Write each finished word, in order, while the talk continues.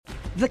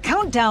The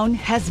countdown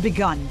has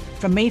begun.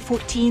 From May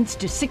 14th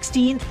to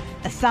 16th,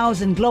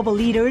 1,000 global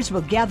leaders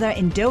will gather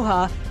in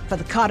Doha for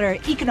the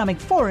Qatar Economic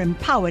Forum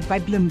powered by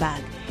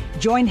Bloomberg.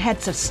 Join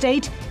heads of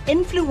state,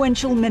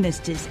 influential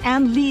ministers,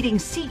 and leading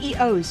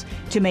CEOs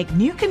to make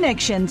new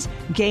connections,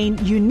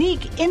 gain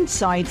unique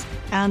insights,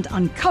 and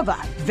uncover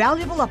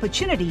valuable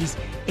opportunities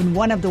in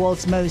one of the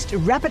world's most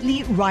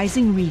rapidly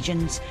rising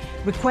regions.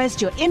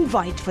 Request your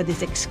invite for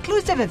this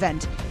exclusive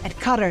event at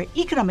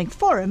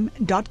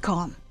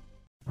QatarEconomicForum.com.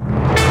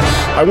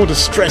 I want to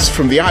stress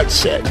from the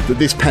outset that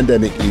this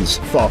pandemic is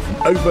far from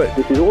over.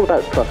 This is all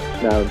about trust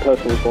now and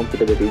personal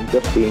responsibility and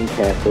just being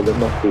careful and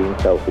not being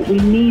selfish. We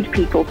need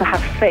people to have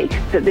faith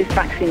that this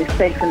vaccine is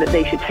safe and that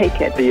they should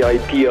take it. The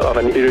idea of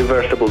an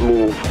irreversible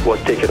move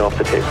was taken off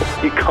the table.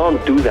 You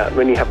can't do that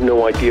when you have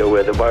no idea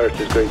where the virus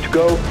is going to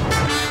go.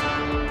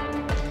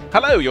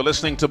 Hello, you're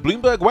listening to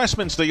Bloomberg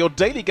Westminster, your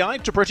daily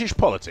guide to British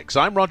politics.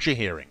 I'm Roger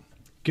Hearing.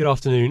 Good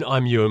afternoon,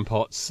 I'm Ewan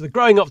Potts. The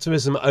growing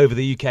optimism over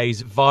the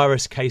UK's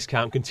virus case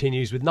count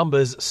continues, with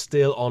numbers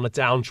still on a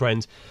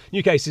downtrend.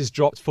 New cases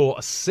dropped for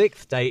a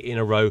sixth day in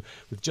a row,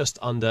 with just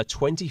under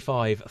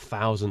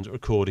 25,000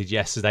 recorded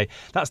yesterday.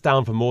 That's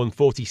down from more than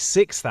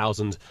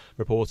 46,000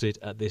 reported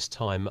at this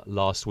time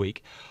last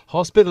week.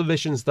 Hospital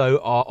admissions, though,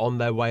 are on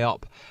their way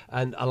up,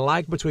 and a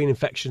lag between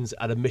infections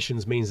and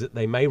admissions means that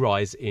they may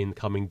rise in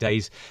coming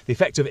days. The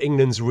effect of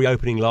England's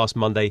reopening last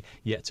Monday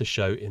yet to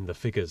show in the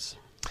figures.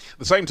 At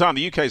the same time,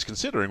 the UK is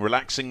considering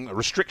relaxing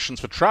restrictions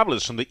for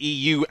travellers from the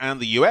EU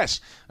and the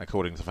US,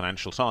 according to the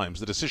Financial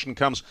Times. The decision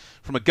comes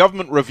from a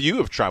government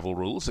review of travel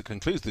rules that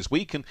concludes this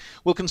week and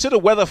will consider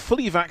whether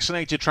fully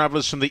vaccinated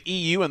travellers from the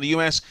EU and the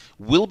US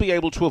will be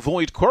able to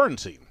avoid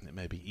quarantine. It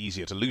may be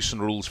easier to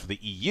loosen rules for the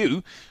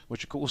EU,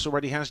 which of course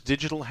already has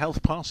digital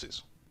health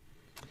passes.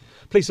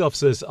 Police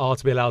officers are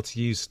to be allowed to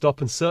use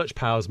stop and search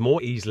powers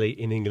more easily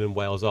in England and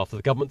Wales after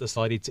the government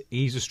decided to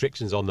ease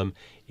restrictions on them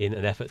in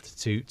an effort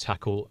to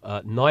tackle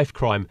knife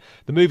crime.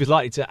 The move is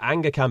likely to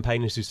anger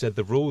campaigners who said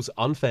the rules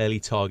unfairly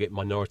target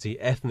minority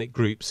ethnic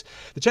groups.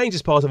 The change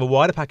is part of a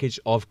wider package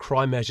of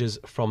crime measures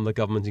from the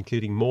government,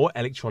 including more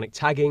electronic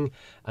tagging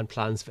and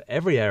plans for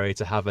every area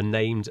to have a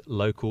named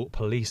local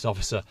police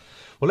officer.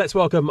 Well, let's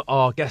welcome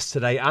our guest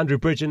today, Andrew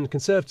Bridgen,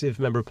 Conservative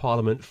Member of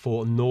Parliament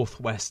for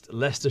North West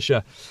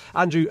Leicestershire.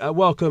 Andrew,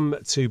 welcome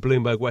to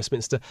Bloomberg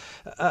Westminster.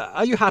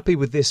 Are you happy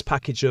with this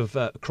package of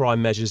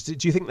crime measures?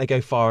 Do you think they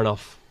go far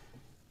enough?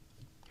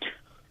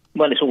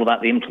 Well, it's all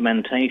about the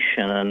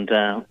implementation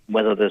and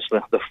whether there's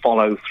the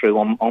follow-through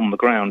on the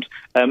ground.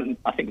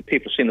 I think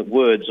people have seen that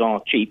words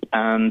are cheap,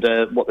 and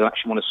what they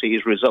actually want to see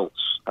is results,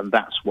 and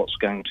that's what's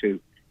going to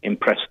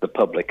impress the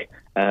public.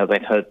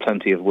 They've heard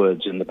plenty of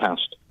words in the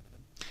past.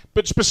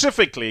 But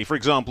specifically, for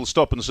example,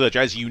 stop and search,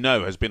 as you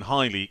know, has been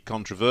highly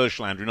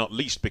controversial, Andrew, not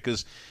least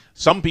because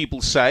some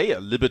people say,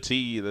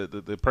 Liberty,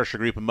 the pressure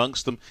group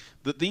amongst them,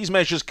 that these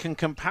measures can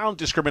compound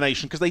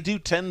discrimination because they do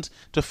tend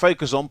to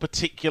focus on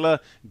particular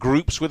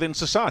groups within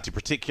society,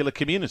 particular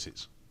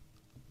communities.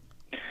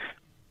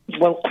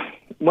 Well,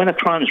 when a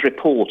crime is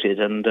reported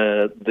and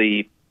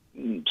the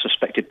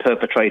suspected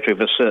perpetrator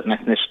of a certain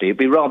ethnicity, it'd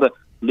be rather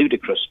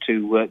ludicrous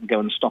to go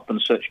and stop and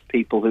search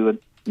people who are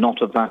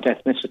not of that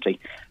ethnicity.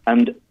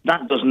 And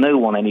that does no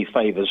one any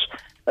favours.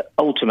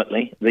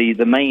 Ultimately,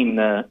 the main,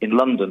 in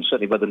London,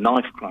 certainly where the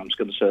knife crime is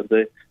concerned,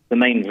 the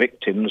main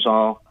victims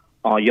are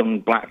young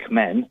black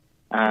men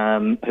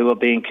who are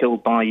being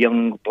killed by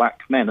young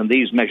black men. And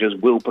these measures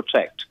will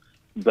protect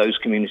those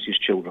communities'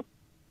 children.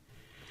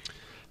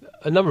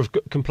 A number of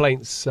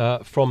complaints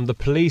from the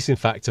police, in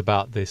fact,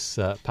 about this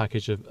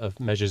package of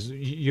measures.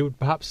 You would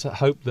perhaps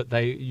hope that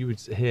you would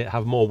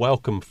have more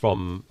welcome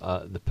from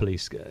the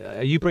police.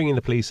 Are you bringing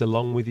the police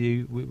along with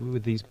you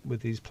with these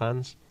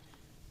plans?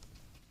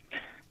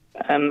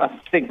 I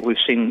think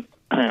we've seen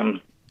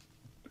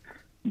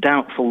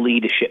doubtful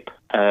leadership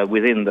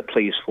within the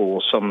police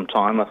for some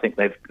time. I think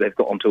they've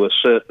got onto a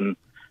certain,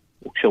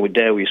 shall we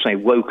dare we say,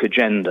 woke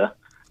agenda.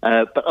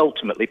 But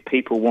ultimately,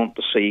 people want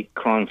to see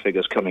crime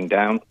figures coming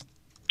down.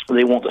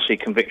 They want to see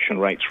conviction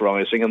rates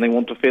rising, and they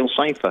want to feel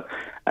safer.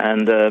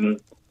 And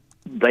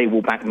they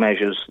will back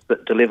measures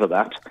that deliver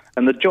that.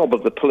 And the job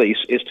of the police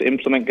is to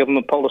implement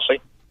government policy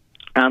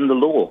and the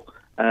law,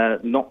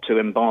 not to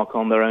embark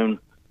on their own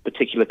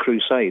particular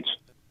crusades.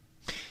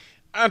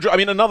 Andrew, I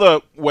mean, another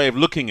way of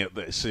looking at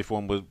this, if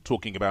one were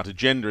talking about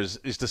agenda,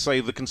 is to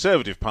say the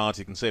Conservative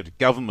Party, Conservative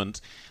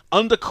government,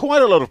 under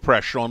quite a lot of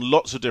pressure on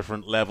lots of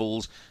different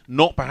levels,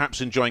 not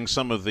perhaps enjoying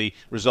some of the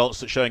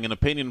results that showing in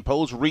opinion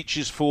polls,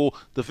 reaches for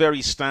the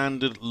very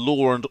standard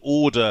law and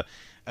order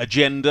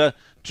agenda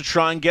to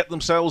try and get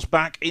themselves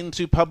back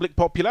into public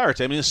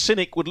popularity. I mean, a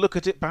cynic would look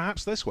at it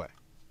perhaps this way.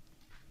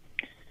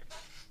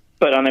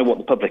 But I know what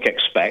the public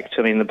expect.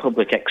 I mean, the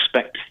public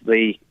expect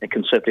the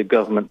Conservative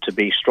government to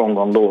be strong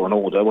on law and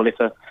order. Well,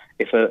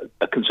 if a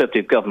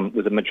Conservative government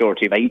with a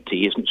majority of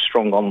 80 isn't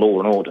strong on law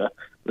and order,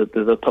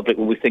 the public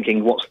will be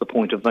thinking, what's the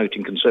point of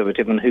voting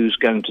Conservative and who's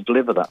going to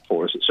deliver that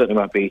for us? It certainly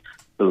won't be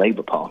the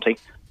Labour Party.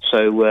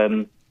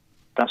 So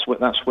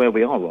that's where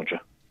we are, Roger.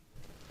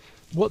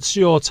 What's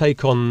your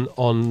take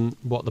on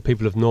what the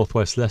people of North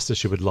West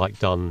Leicestershire would like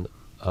done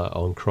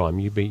on crime?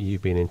 You've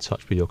been in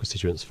touch with your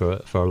constituents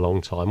for a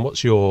long time.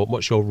 What's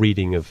your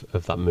reading of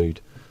that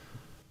mood?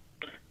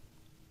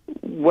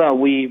 Well,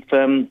 we've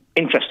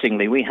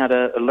interestingly, we had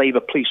a Labour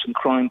Police and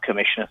Crime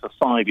Commissioner for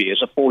 5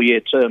 years, a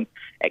 4-year term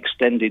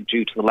extended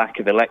due to the lack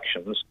of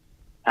elections,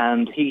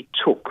 and he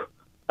took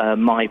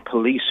my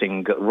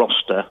policing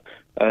roster,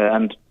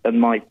 and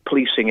my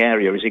policing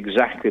area is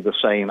exactly the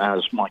same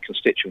as my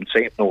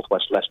constituency of North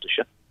West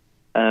Leicestershire.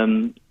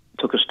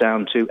 Took us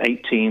down to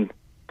 18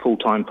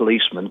 full-time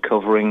policemen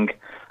covering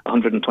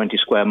 120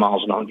 square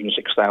miles and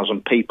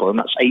 106,000 people, and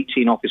that's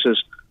 18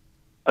 officers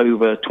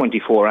over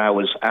 24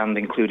 hours and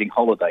including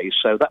holidays.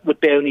 So that would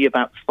be only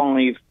about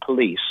 5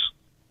 police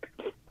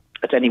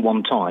at any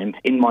one time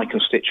in my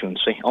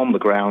constituency on the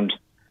ground.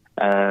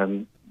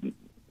 And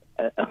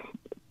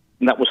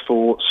that was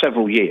for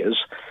several years.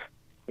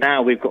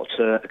 Now we've got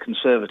a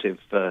Conservative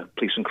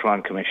Police and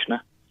Crime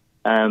Commissioner.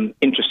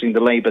 Interesting, the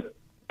Labour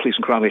Police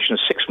and Crime Commissioner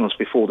 6 months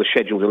before the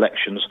scheduled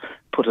elections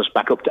put us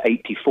back up to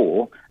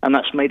 84, and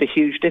that's made a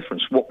huge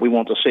difference. What we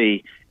want to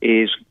see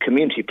is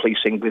community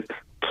policing with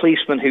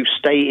policemen who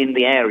stay in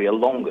the area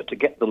longer to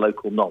get the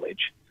local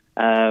knowledge,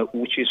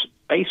 which is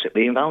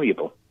basically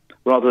invaluable,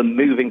 rather than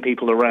moving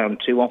people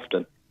around too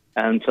often.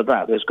 And for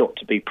that, there's got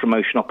to be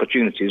promotion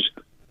opportunities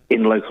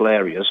in local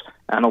areas,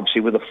 and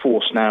obviously with a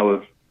force now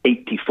of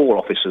 84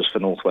 officers for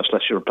North West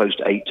Leicestershire opposed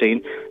to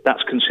 18,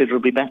 that's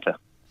considerably better.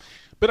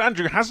 But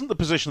Andrew, hasn't the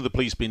position of the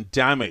police been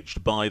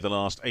damaged by the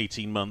last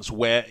 18 months,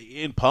 where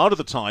in part of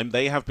the time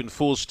they have been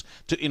forced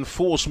to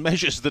enforce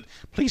measures that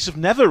police have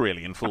never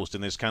really enforced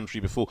in this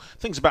country before?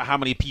 Things about how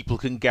many people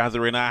can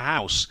gather in a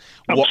house,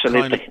 what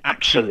kind of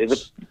actions.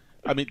 Absolutely.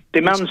 I mean,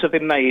 demands have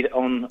been made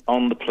on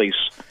the police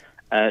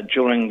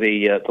during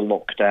the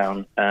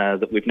lockdown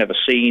that we've never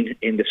seen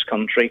in this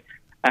country,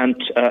 and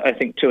I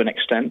think to an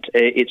extent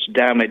it's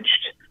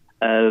damaged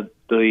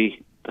the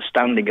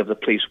standing of the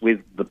police with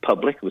the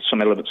public, with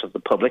some elements of the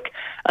public,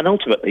 and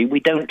ultimately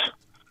we don't,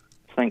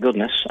 thank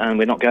goodness, and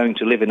we're not going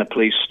to live in a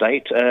police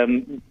state.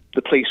 The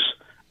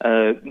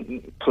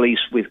police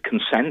with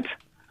consent,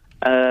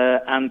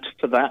 and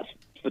for that,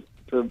 for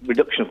the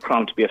reduction of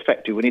crime to be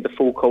effective, we need the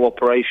full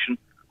cooperation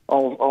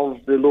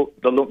of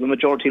the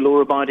majority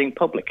law-abiding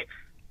public.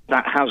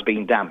 That has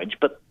been damaged,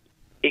 but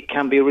it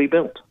can be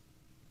rebuilt.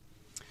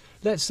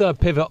 Let's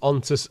pivot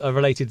on to a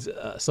related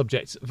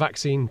subject,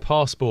 vaccine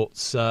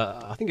passports.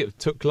 I think it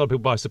took a lot of people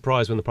by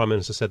surprise when the Prime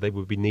Minister said they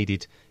would be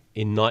needed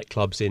in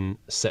nightclubs in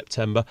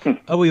September.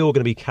 Are we all going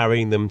to be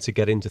carrying them to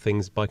get into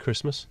things by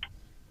Christmas?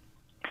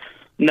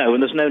 No,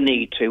 and there's no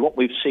need to. What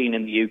we've seen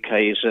in the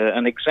UK is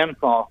an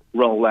exemplar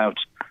rollout,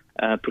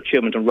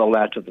 procurement and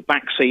rollout of the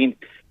vaccine.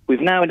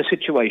 We're now in a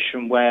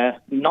situation where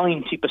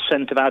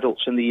 90% of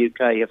adults in the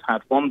UK have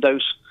had 1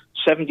 dose,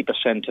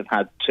 70% have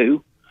had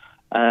 2.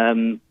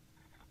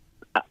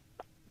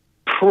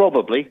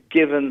 Probably,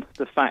 given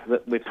the fact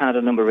that we've had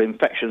a number of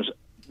infections,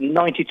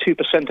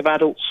 92% of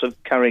adults are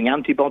carrying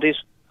antibodies,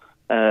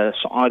 so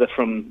either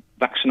from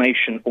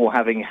vaccination or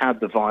having had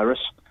the virus.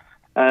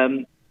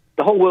 The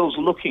whole world's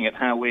looking at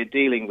how we're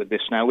dealing with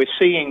this now. We're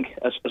seeing,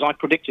 as I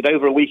predicted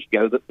over a week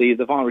ago, that the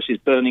virus is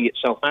burning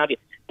itself out. It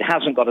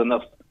hasn't got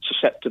enough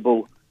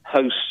susceptible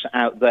hosts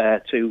out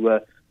there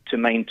to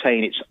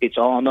maintain its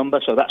R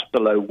number, so that's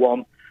below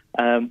 1.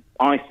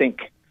 I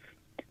think,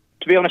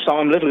 to be honest,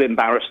 I'm a little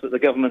embarrassed that the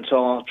government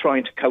are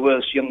trying to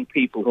coerce young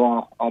people who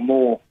are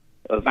more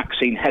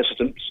vaccine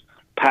hesitant,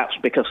 perhaps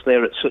because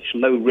they're at such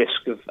low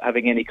risk of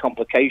having any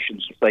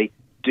complications if they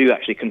do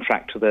actually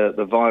contract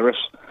the virus.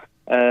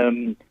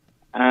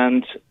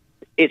 And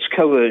it's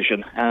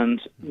coercion.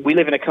 And we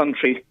live in a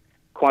country,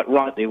 quite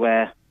rightly,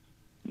 where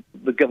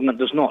the government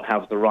does not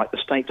have the right, the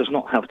state does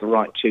not have the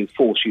right to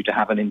force you to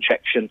have an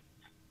injection.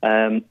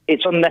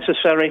 It's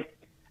unnecessary.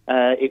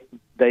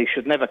 They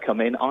should never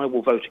come in. I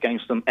will vote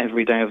against them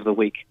every day of the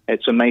week.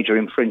 It's a major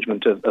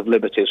infringement of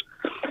liberties.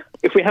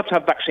 If we have to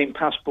have vaccine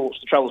passports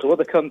to travel to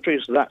other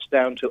countries, that's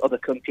down to other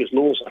countries'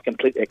 laws. I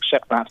completely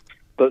accept that.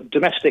 But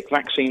domestic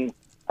vaccine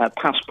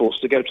passports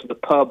to go to the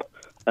pub,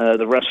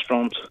 the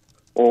restaurant,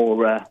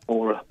 or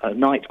a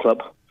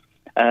nightclub,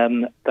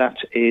 that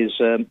is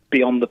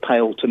beyond the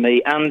pale to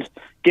me. And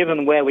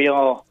given where we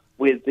are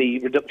with the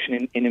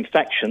reduction in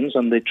infections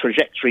and the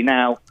trajectory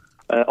now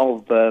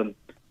of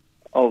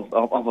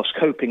us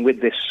coping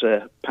with this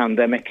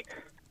pandemic,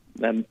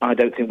 I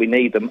don't think we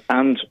need them.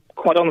 And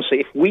quite honestly,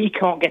 if we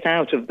can't get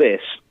out of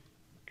this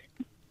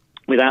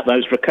without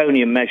those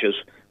draconian measures,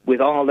 with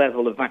our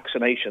level of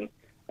vaccination,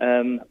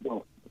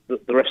 well,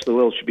 the rest of the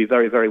world should be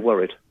very, very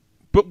worried.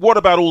 But what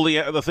about all the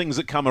other things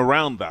that come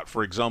around that?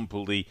 For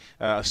example, the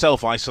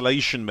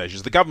self-isolation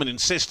measures. The government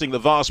insisting the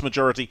vast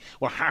majority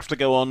will have to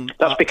go on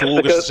to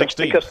August 16th.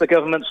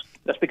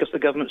 That's because the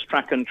government's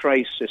track and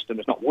trace system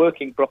is not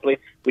working properly.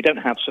 We don't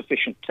have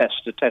sufficient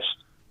tests to test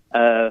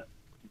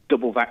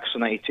double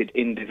vaccinated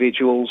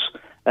individuals.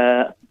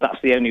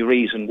 That's the only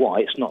reason why.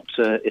 It's not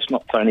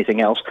for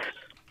anything else.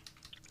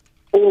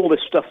 all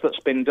this stuff that's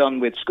been done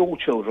with school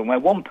children, where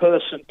one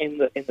person in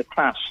the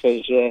class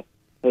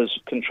has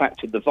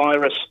contracted the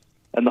virus,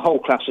 and the whole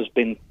class has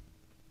been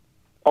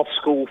off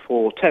school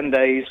for 10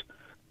 days.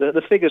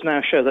 The figures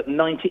now show that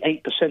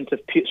 98% of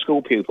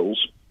school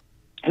pupils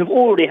who've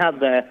already had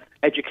their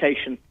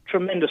education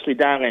tremendously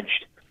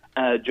damaged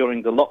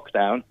during the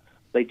lockdown,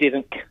 they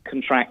didn't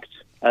contract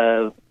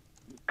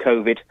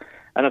COVID.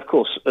 And of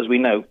course, as we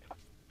know,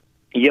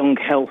 young,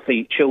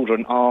 healthy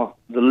children are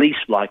the least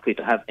likely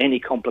to have any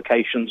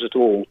complications at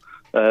all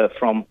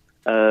from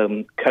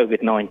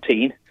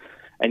COVID-19.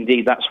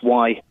 Indeed, that's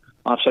why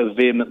I so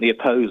vehemently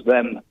oppose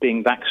them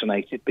being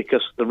vaccinated,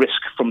 because the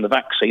risk from the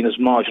vaccine, as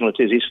marginal it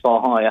is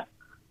far higher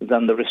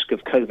than the risk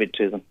of COVID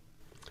to them.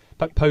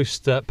 But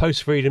post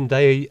Freedom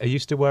Day, are you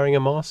still wearing a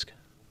mask?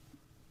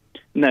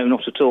 No,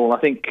 not at all. I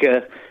think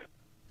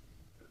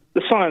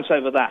the science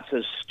over that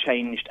has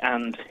changed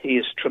and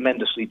is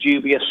tremendously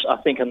dubious. I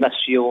think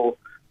unless you're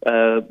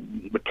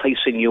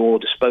replacing your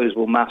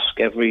disposable mask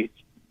every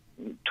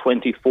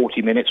 20,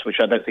 40 minutes, which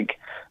I don't think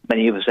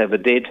many of us ever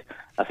did,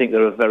 I think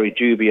they're a very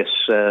dubious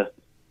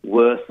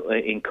worth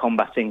in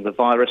combating the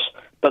virus.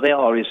 But they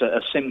are is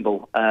a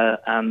symbol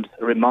and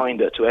a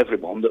reminder to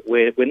everyone that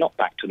we're not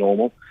back to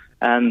normal.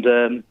 And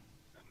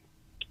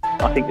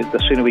I think that the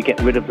sooner we get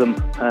rid of them,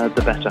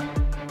 the better.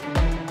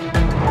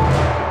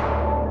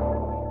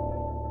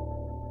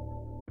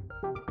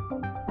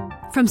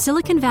 From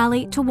Silicon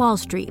Valley to Wall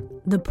Street,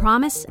 the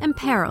promise and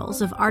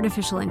perils of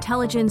artificial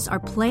intelligence are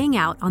playing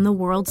out on the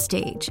world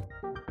stage.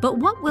 But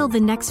what will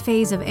the next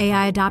phase of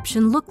AI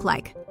adoption look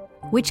like?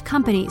 Which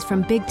companies,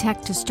 from big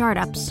tech to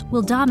startups,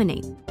 will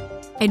dominate?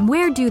 And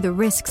where do the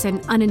risks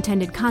and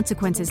unintended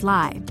consequences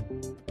lie?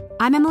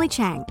 I'm Emily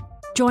Chang.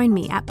 Join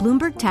me at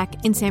Bloomberg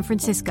Tech in San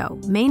Francisco,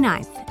 May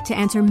 9th, to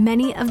answer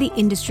many of the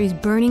industry's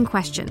burning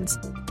questions,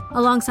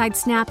 alongside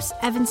Snap's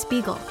Evan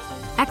Spiegel,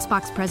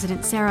 Xbox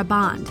President Sarah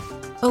Bond,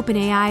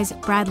 OpenAI's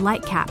Brad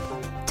Lightcap,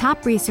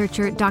 top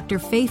researcher Dr.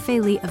 Fei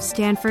Li of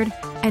Stanford,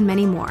 and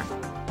many more.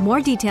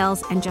 More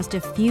details and just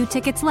a few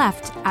tickets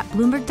left at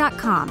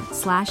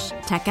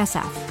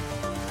Bloomberg.com/TechSF.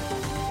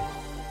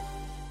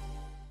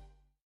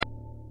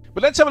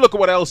 But let's have a look at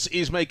what else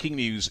is making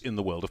news in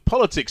the world of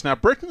politics. Now,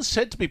 Britain's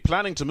said to be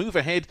planning to move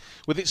ahead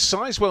with its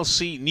Sizewell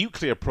C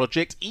nuclear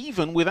project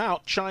even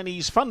without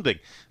Chinese funding,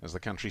 as the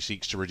country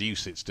seeks to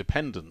reduce its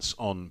dependence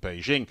on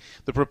Beijing.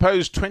 The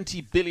proposed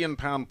 £20 billion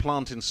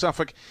plant in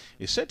Suffolk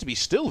is said to be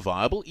still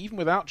viable even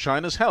without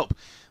China's help.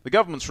 The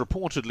government's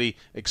reportedly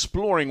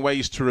exploring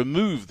ways to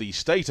remove the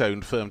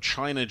state-owned firm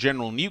China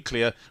General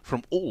Nuclear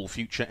from all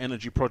future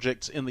energy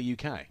projects in the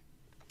UK.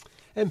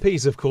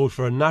 MPs have called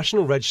for a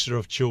national register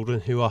of children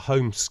who are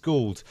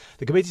homeschooled.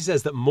 The committee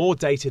says that more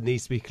data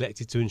needs to be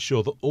collected to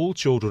ensure that all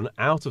children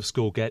out of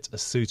school get a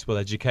suitable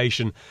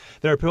education.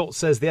 The report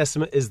says the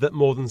estimate is that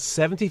more than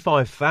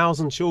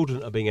 75,000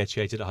 children are being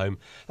educated at home.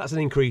 That's an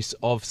increase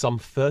of some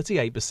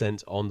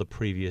 38% on the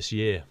previous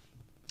year.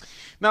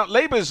 Now,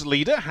 Labour's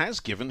leader has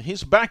given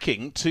his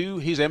backing to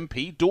his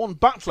MP Dawn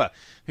Butler,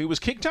 who was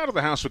kicked out of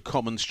the House of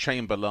Commons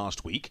chamber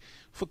last week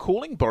for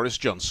calling Boris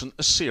Johnson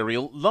a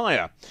serial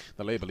liar.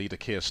 The Labour leader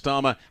Keir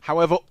Starmer,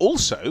 however,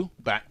 also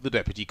backed the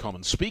Deputy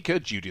Commons Speaker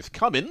Judith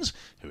Cummins,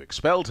 who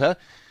expelled her,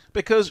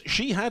 because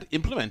she had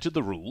implemented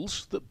the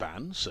rules that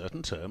ban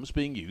certain terms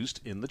being used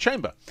in the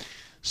chamber.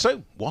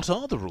 So, what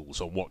are the rules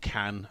on what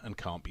can and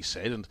can't be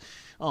said, and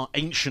are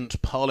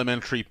ancient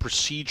parliamentary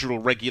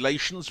procedural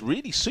regulations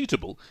really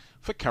suitable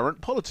for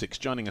current politics?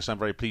 Joining us, I'm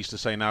very pleased to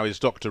say now, is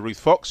Dr. Ruth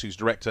Fox, who's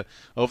director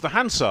of the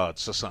Hansard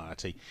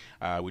Society,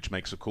 which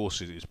makes, of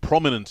course, is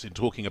prominent in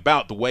talking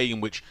about the way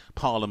in which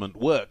Parliament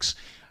works.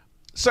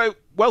 So,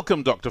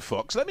 welcome, Dr.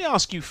 Fox. Let me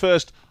ask you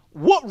first,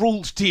 what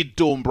rules did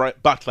Dawn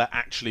Butler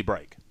actually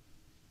break?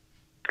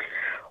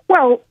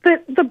 Well,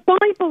 the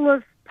Bible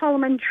of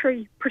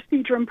parliamentary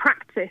procedure and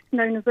practice,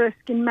 known as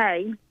Erskine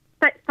May,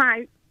 sets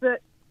out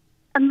that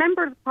a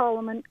member of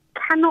Parliament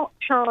cannot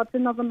charge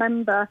another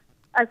member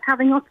as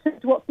having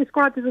uttered what's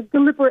described as a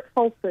deliberate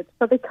falsehood.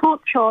 So they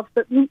can't charge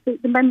that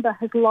the member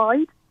has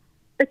lied,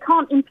 they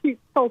can't impute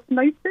false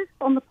motives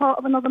on the part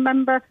of another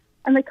member,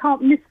 and they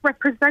can't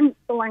misrepresent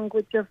the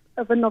language of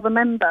another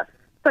member.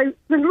 So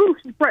the rule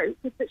she broke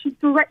is that she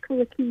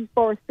directly accused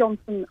Boris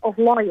Johnson of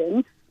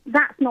lying.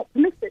 That's not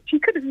permitted. She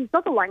could have used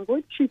other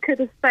language. She could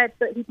have said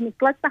that he'd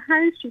misled the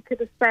House. She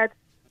could have said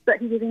that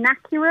he was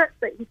inaccurate,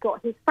 that he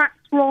got his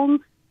facts wrong.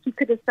 She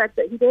could have said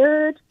that he'd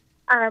erred,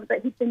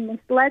 that he'd been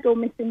misled or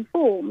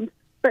misinformed.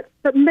 But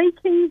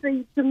making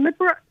the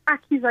deliberate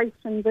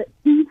accusation that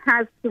he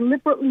has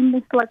deliberately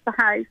misled the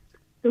House,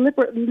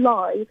 deliberately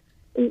lied,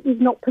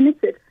 is not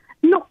permitted.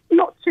 Not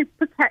to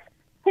protect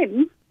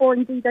him or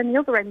indeed any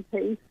other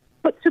MP,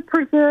 but to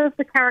preserve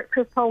the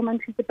character of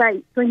parliamentary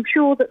debate, to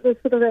ensure that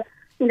there's sort of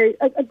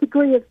a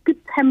degree of good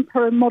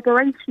temper and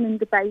moderation in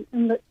debate,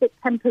 and that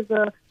tempers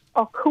are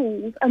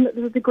cooled, and that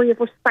there's a degree of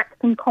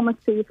respect and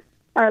comity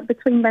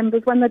between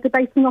members when they're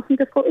debating often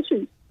difficult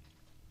issues.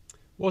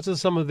 What are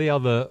some of the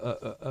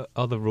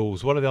other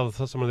rules? What are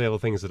some of the other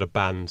things that are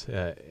banned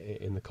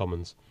in the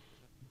Commons?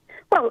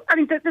 Well, I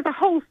mean, there's a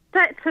whole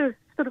set of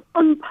sort of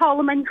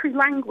unparliamentary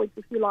language,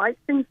 if you like,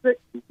 things that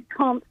you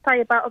can't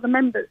say about other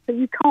members. So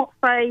you can't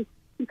say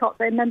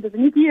a member's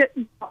an idiot,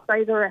 you can't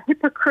say they're a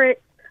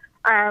hypocrite.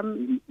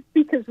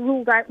 Speakers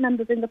ruled out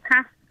members in the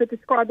past for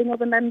describing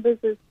other members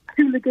as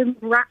hooligans,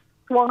 rats,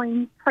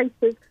 swine,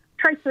 traitors.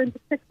 Traitor in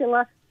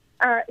particular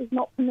is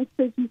not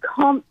permitted. You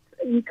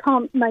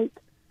can't make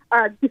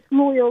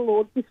disloyal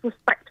or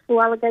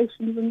disrespectful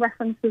allegations and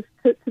references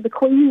to the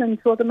Queen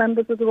and to other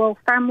members of the royal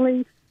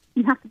family.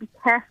 You have to be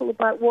careful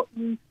about what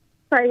you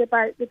say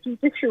about the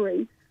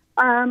judiciary.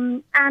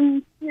 And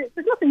there's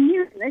nothing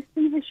new in this.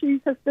 These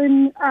issues have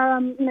been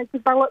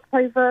developed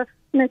over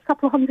a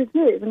couple of hundred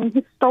years. I mean,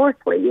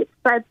 historically, it's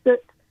said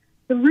that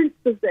the roots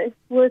of this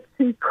were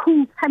to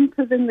cool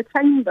tempers in the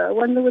chamber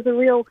when there was a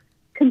real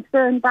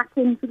concern back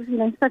in 17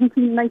 and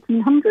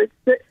 1800s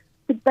that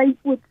debate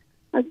would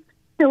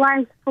spill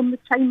out from the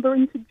chamber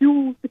into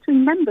duels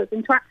between members,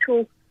 into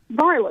actual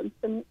violence.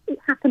 And it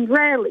happened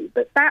rarely,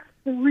 but that's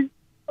the root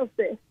of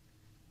this.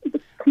 The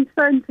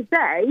concern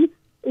today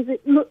is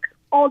it looks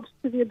odd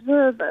to the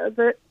observer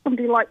that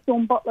somebody like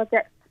Dawn Butler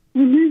gets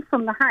removed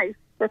from the House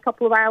for a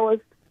couple of hours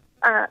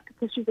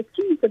because she's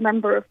accused a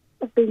member of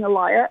being a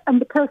liar, and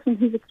the person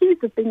who's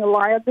accused of being a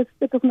liar, there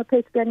doesn't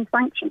appear to be any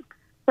sanction.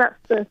 That's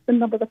the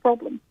nub of the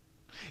problem.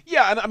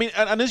 Yeah, and I mean,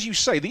 and as you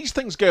say, these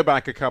things go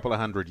back a couple of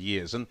hundred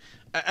years, and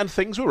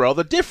things were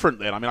rather different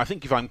then. I mean, I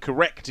think if I'm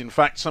correct, in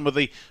fact, some of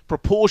the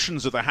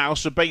proportions of the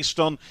House are based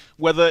on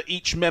whether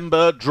each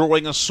member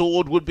drawing a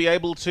sword would be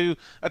able to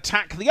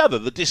attack the other.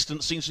 The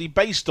distance seems to be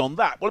based on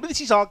that. Well, I mean, this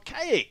is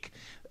archaic.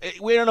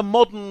 We're in a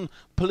modern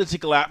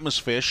political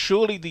atmosphere.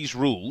 Surely these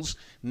rules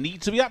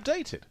need to be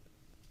updated.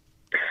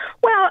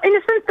 Well, in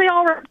a sense, they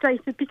are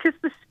updated because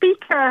the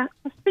speaker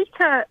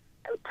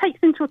takes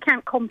into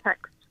account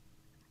context.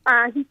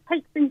 He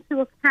takes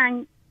into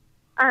account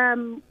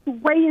the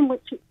way in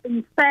which it's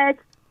been said,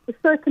 the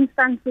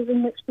circumstances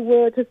in which the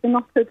word has been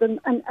uttered,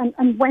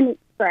 and when it's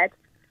said.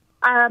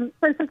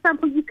 So, for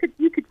example, you could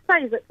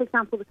say that, for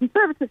example, the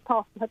Conservative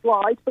Party had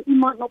lied, but you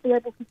might not be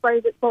able to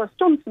say that Boris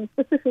Johnson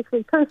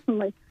specifically,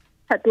 personally,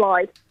 had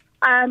lied.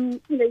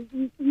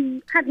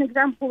 You had an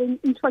example in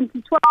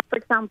 2012, for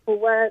example,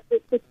 where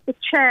the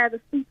chair, the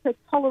speaker,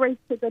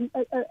 tolerated an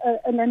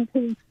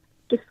MP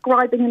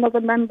describing another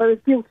member as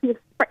guilty of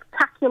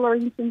spectacular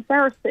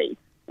insincerity,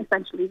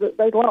 essentially, that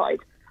they lied.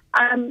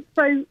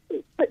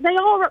 But they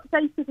are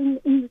updated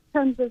in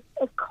terms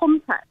of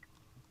context.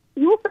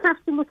 You also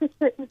have to look at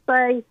it and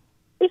say,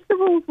 if the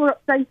rules were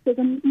updated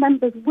and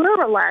members were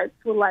allowed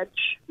to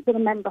allege that a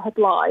member had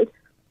lied,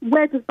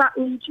 where does that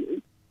lead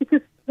you?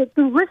 Because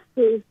the risk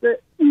is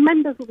that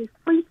members will be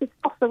free to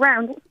toss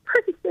around what's a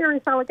pretty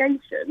serious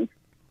allegation,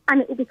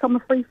 and it will become a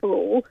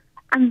free-for-all,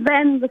 and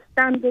then the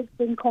standards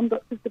and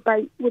conduct of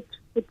debate would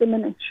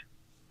diminish.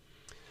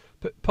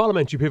 But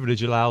parliamentary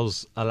privilege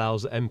allows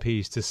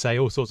MPs to say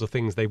all sorts of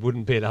things they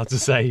wouldn't be allowed to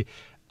say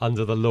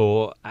under the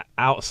law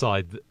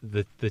outside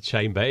the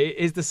chamber.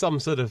 Is there some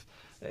sort of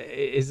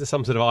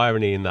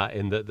irony in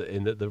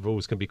that the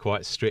rules can be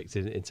quite strict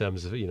in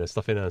terms of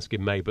stuff in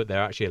Erskine May, but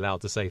they're actually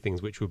allowed to say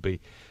things which would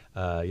be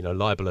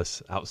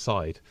libelous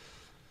outside?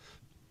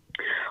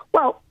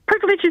 Well,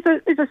 privilege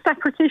is a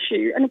separate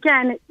issue, and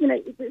again,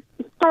 it's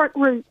historic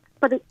roots,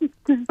 but it's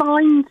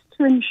designed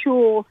to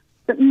ensure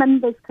that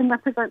members can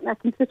represent their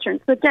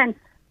constituents. So again,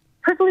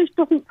 privilege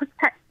doesn't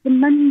protect the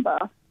member;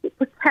 it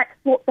protects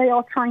what they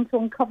are trying to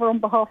uncover on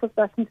behalf of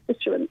their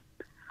constituents.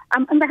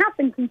 And there have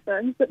been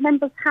concerns that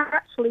members have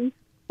actually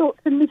sought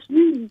to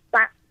misuse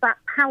that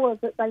power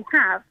that they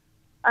have,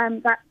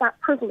 that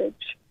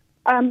privilege.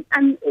 And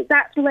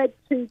that's led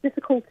to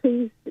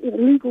difficulties,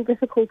 legal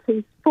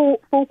difficulties for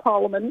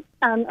Parliament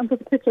and for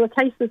particular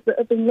cases that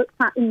have been looked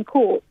at in the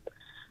courts.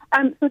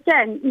 So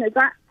again,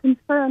 that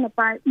concern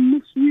about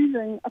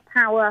misusing a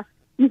power,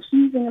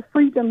 misusing a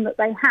freedom that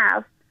they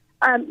have,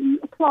 you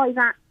apply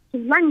that to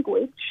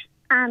language,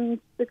 and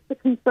the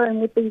concern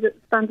would be that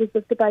the standards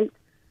of debate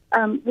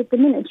would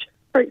diminish.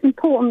 So it's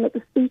important that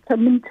the Speaker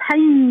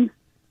maintains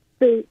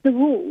the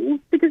rules,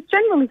 because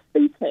generally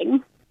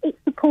speaking, it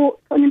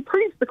supports and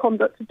improves the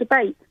conduct of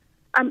debate.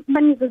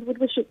 Many of us would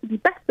wish it to be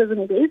better than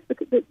it is,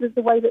 because there's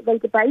the way that they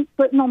debate,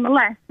 but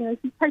nonetheless, if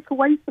you take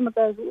away some of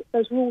those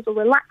rules or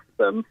relax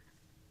them,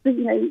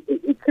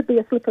 it could be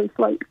a slippery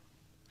slope.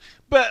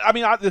 But, I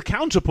mean, the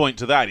counterpoint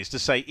to that is to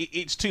say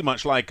it's too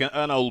much like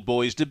an old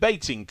boys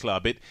debating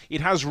club.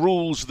 It has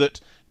rules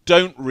that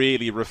don't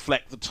really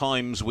reflect the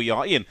times we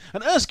are in.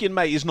 And Erskine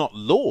May is not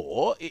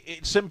law,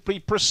 it's simply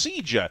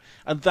procedure.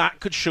 And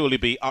that could surely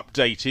be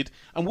updated.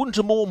 And wouldn't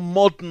a more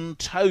modern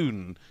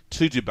tone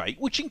to debate,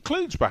 which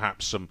includes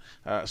perhaps some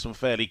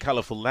fairly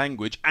colourful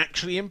language,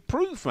 actually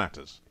improve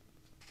matters?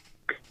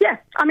 Yeah,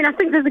 I mean, I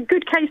think there's a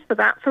good case for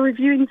that, for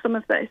reviewing some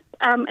of this.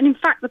 And in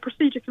fact, the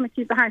Procedure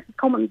Committee of the House of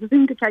Commons has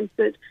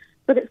indicated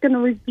that it's going to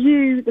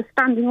review the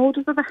standing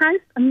orders of the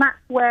House, and that's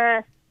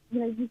where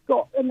you've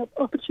got an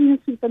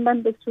opportunity for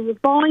members to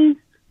revise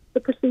the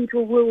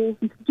procedural rules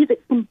and to give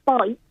it some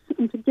bite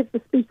and to give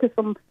the Speaker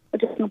some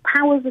additional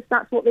powers if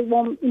that's what they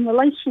want in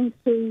relation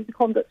to the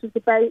conduct of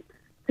debate,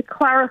 to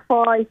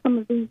clarify some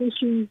of these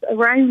issues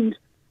around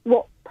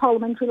what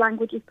parliamentary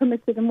language is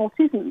permitted and what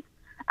isn't.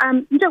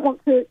 You don't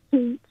want to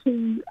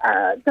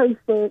go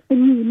for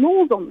new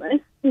laws on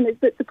this.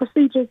 The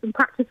procedures and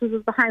practices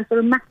of the House are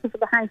a matter for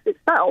the House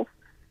itself.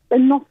 They're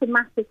not a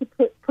matter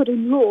to put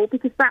in law,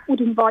 because that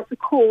would invite the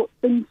courts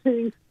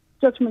into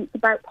judgments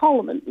about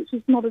Parliament, which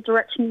is not a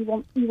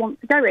direction you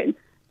want to go in.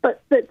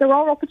 But there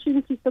are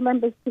opportunities for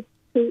members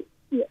to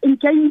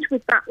engage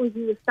with that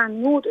review of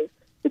standing orders.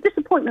 The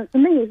disappointment for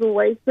me is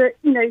always that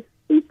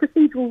these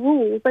procedural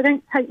rules, they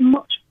don't take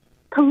much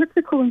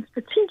political and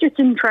strategic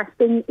interest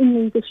in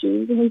these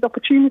issues and these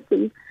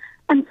opportunities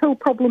until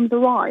problems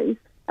arise,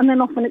 and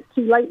then often it's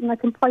too late and they're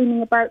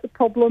complaining about the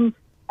problem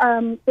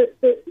that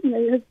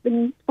has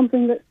been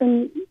something that's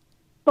been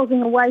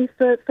buzzing away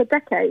for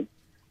decades.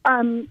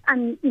 And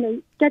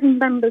getting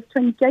members to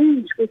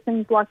engage with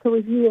things like a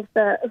review of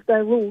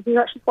their rules is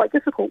actually quite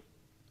difficult.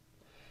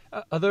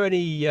 Are there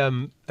any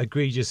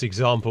egregious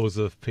examples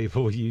of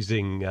people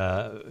using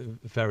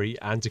very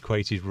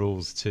antiquated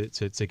rules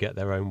to get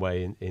their own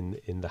way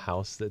in the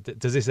House?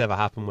 Does this ever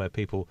happen where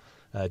people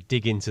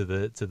dig into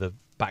the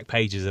back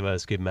pages of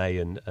Erskine May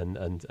and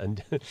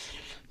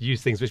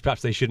use things which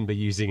perhaps they shouldn't be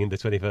using in the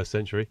 21st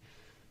century?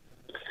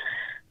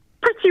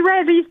 Pretty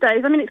rare these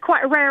days. I mean, it's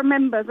quite a rare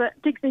member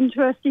that digs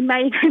into Erskine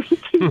May in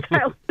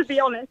detail, to be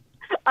honest.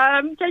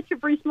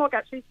 Jacob Rees-Mogg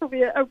actually is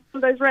probably one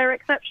of those rare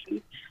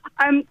exceptions.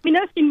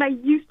 Erskine May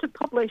used to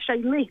publish a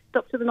list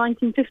up to the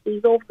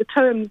 1950s of the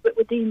terms that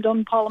were deemed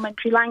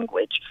unparliamentary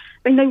language.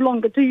 They no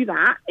longer do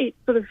that. It's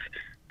sort of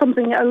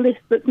a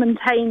list that's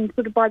maintained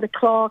sort of by the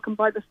clerk and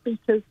by the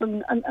speakers,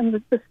 and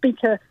the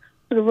speaker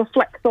sort of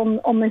reflects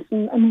on this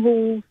and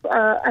rules,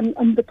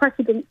 and the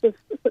precedents of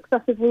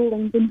successive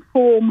rulings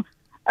inform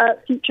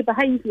future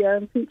behaviour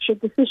and future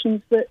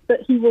decisions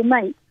that he will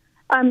make.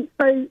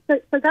 So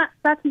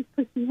that is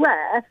pretty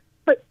rare,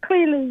 but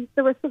clearly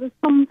there are sort of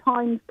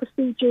sometimes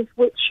procedures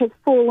which have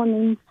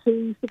fallen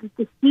into sort of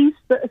disuse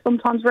that are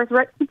sometimes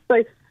resurrected.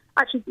 So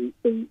actually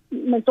the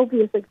most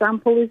obvious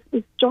example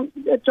is John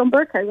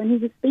Bercow when he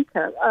was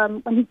Speaker.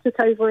 When he took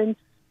over in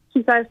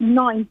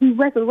 2009, he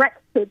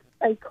resurrected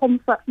a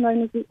concept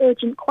known as the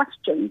urgent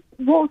question.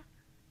 It was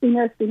in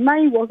Erskine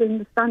May, was in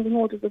the standing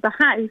orders of the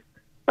House,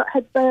 but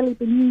had barely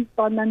been used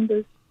by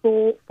members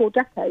for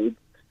decades.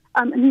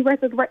 And he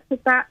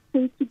resurrected that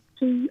to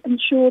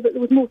ensure that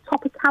there was more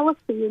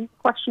topicality in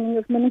questioning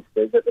of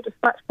ministers at the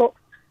dispatch box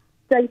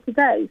day to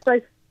day. So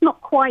it's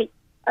not quite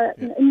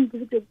an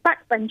individual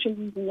backbencher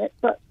using it,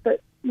 but the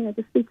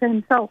Speaker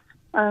himself,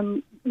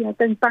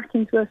 going back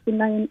into Erskine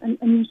May and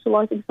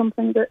utilising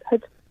something that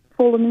had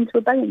fallen into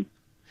abeyance.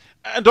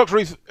 And Dr.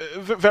 Reith,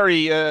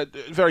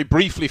 very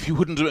briefly, if you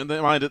wouldn't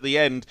mind at the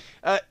end,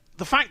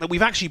 the fact that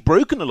we've actually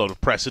broken a lot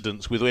of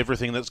precedents with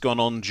everything that's gone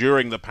on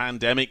during the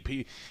pandemic,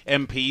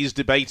 MPs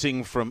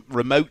debating from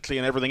remotely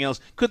and everything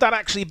else, could that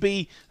actually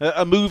be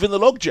a move in the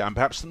logjam?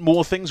 Perhaps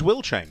more things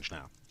will change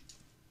now.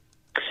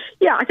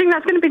 Yeah, I think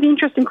that's going to be the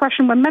interesting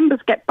question when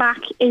members get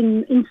back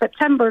in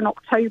September and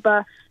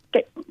October.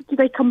 Do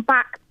they come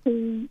back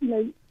to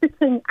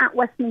sitting at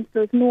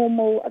Westminster as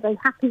normal? Are they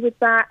happy with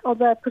that? Are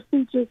there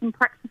procedures and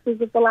practices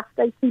of the last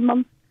 18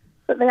 months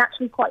that they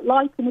actually quite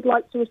like and would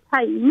like to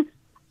retain?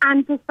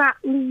 And does that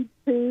lead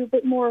to a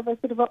bit more of a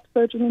sort of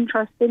upsurging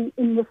interest in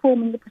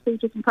reforming the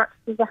procedures and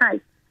practices of the House?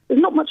 There's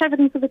not much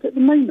evidence of it at the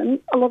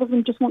moment. A lot of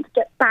them just want to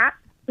get back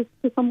to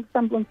some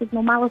semblance of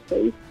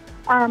normality.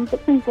 But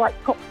things like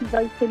proxy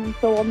voting and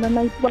so on, there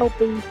may well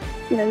be,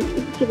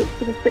 give it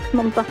sort of 6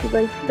 months after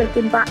they've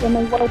been back, they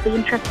may well be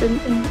interested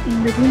in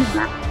reviewing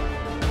that.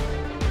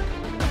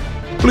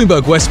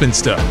 Bloomberg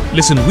Westminster.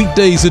 Listen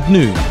weekdays at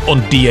noon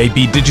on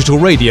DAB Digital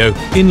Radio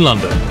in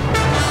London.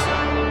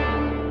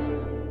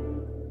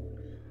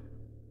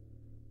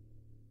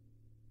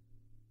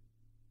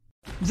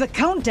 The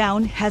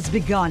countdown has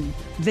begun.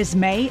 This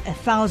May,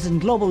 1,000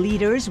 global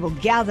leaders will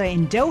gather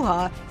in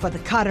Doha for the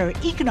Qatar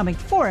Economic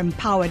Forum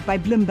powered by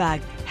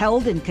Bloomberg,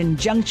 held in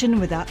conjunction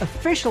with our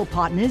official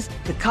partners,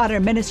 the Qatar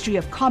Ministry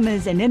of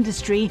Commerce and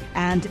Industry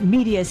and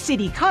Media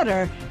City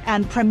Qatar,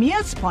 and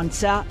premier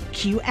sponsor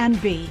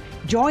Q&B.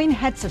 Join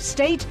heads of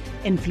state,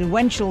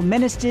 influential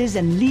ministers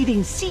and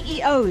leading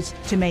CEOs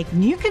to make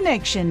new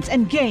connections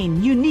and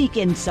gain unique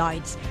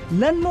insights.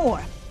 Learn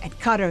more at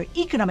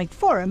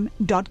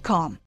QatarEconomicForum.com.